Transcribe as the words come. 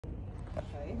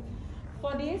Okay.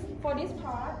 For this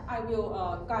part, I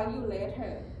will guide you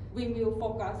later. We will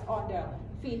focus on the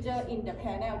feature in the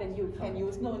panel that you can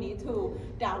use. No need to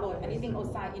download anything or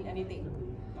sign in anything.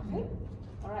 Okay.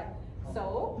 All right.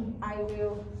 So I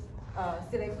will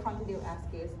select continue as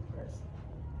guest first.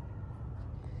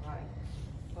 All right.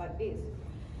 Like this.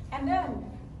 And then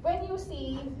when you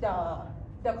see the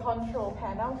control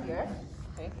panel here,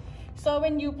 okay. So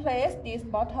when you place this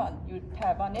button, you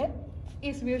tap on it,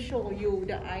 it will show you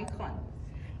the icon.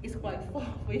 It's quite full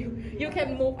for you. You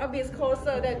can move a bit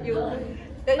closer that you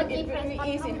that it will be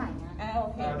easy.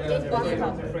 Okay. This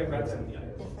button. The frame button.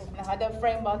 The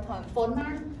frame button. ฝ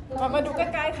นมาดูใก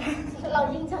ล้ๆค่ะ เรา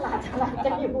ยิ่งฉลาดกั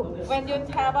นอยู่ When you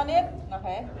tap on it,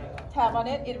 okay, tap on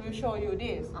it, it will show you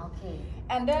this. Okay.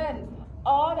 And then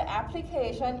all the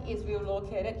application is will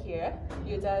located here.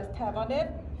 You just tap on it,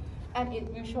 and it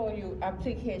will show you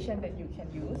application that you can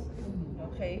use.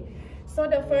 Okay. So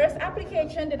the first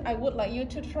application that I would like you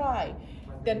to try,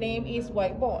 the name is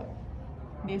Whiteboard.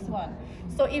 This one.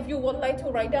 So if you would like to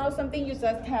write down something, you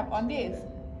just tap on this,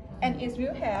 and it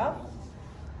will have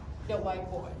the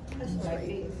whiteboard like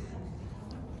this.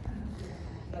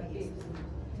 Like this.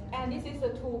 And this is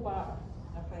the toolbar.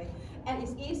 Okay. And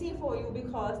it's easy for you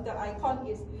because the icon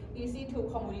is easy to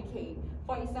communicate.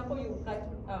 For example, you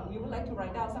would like to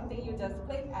write down something, you just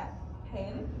click at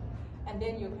pen, and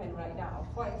then you can write down.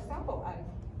 For example, I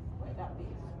write down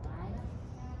this.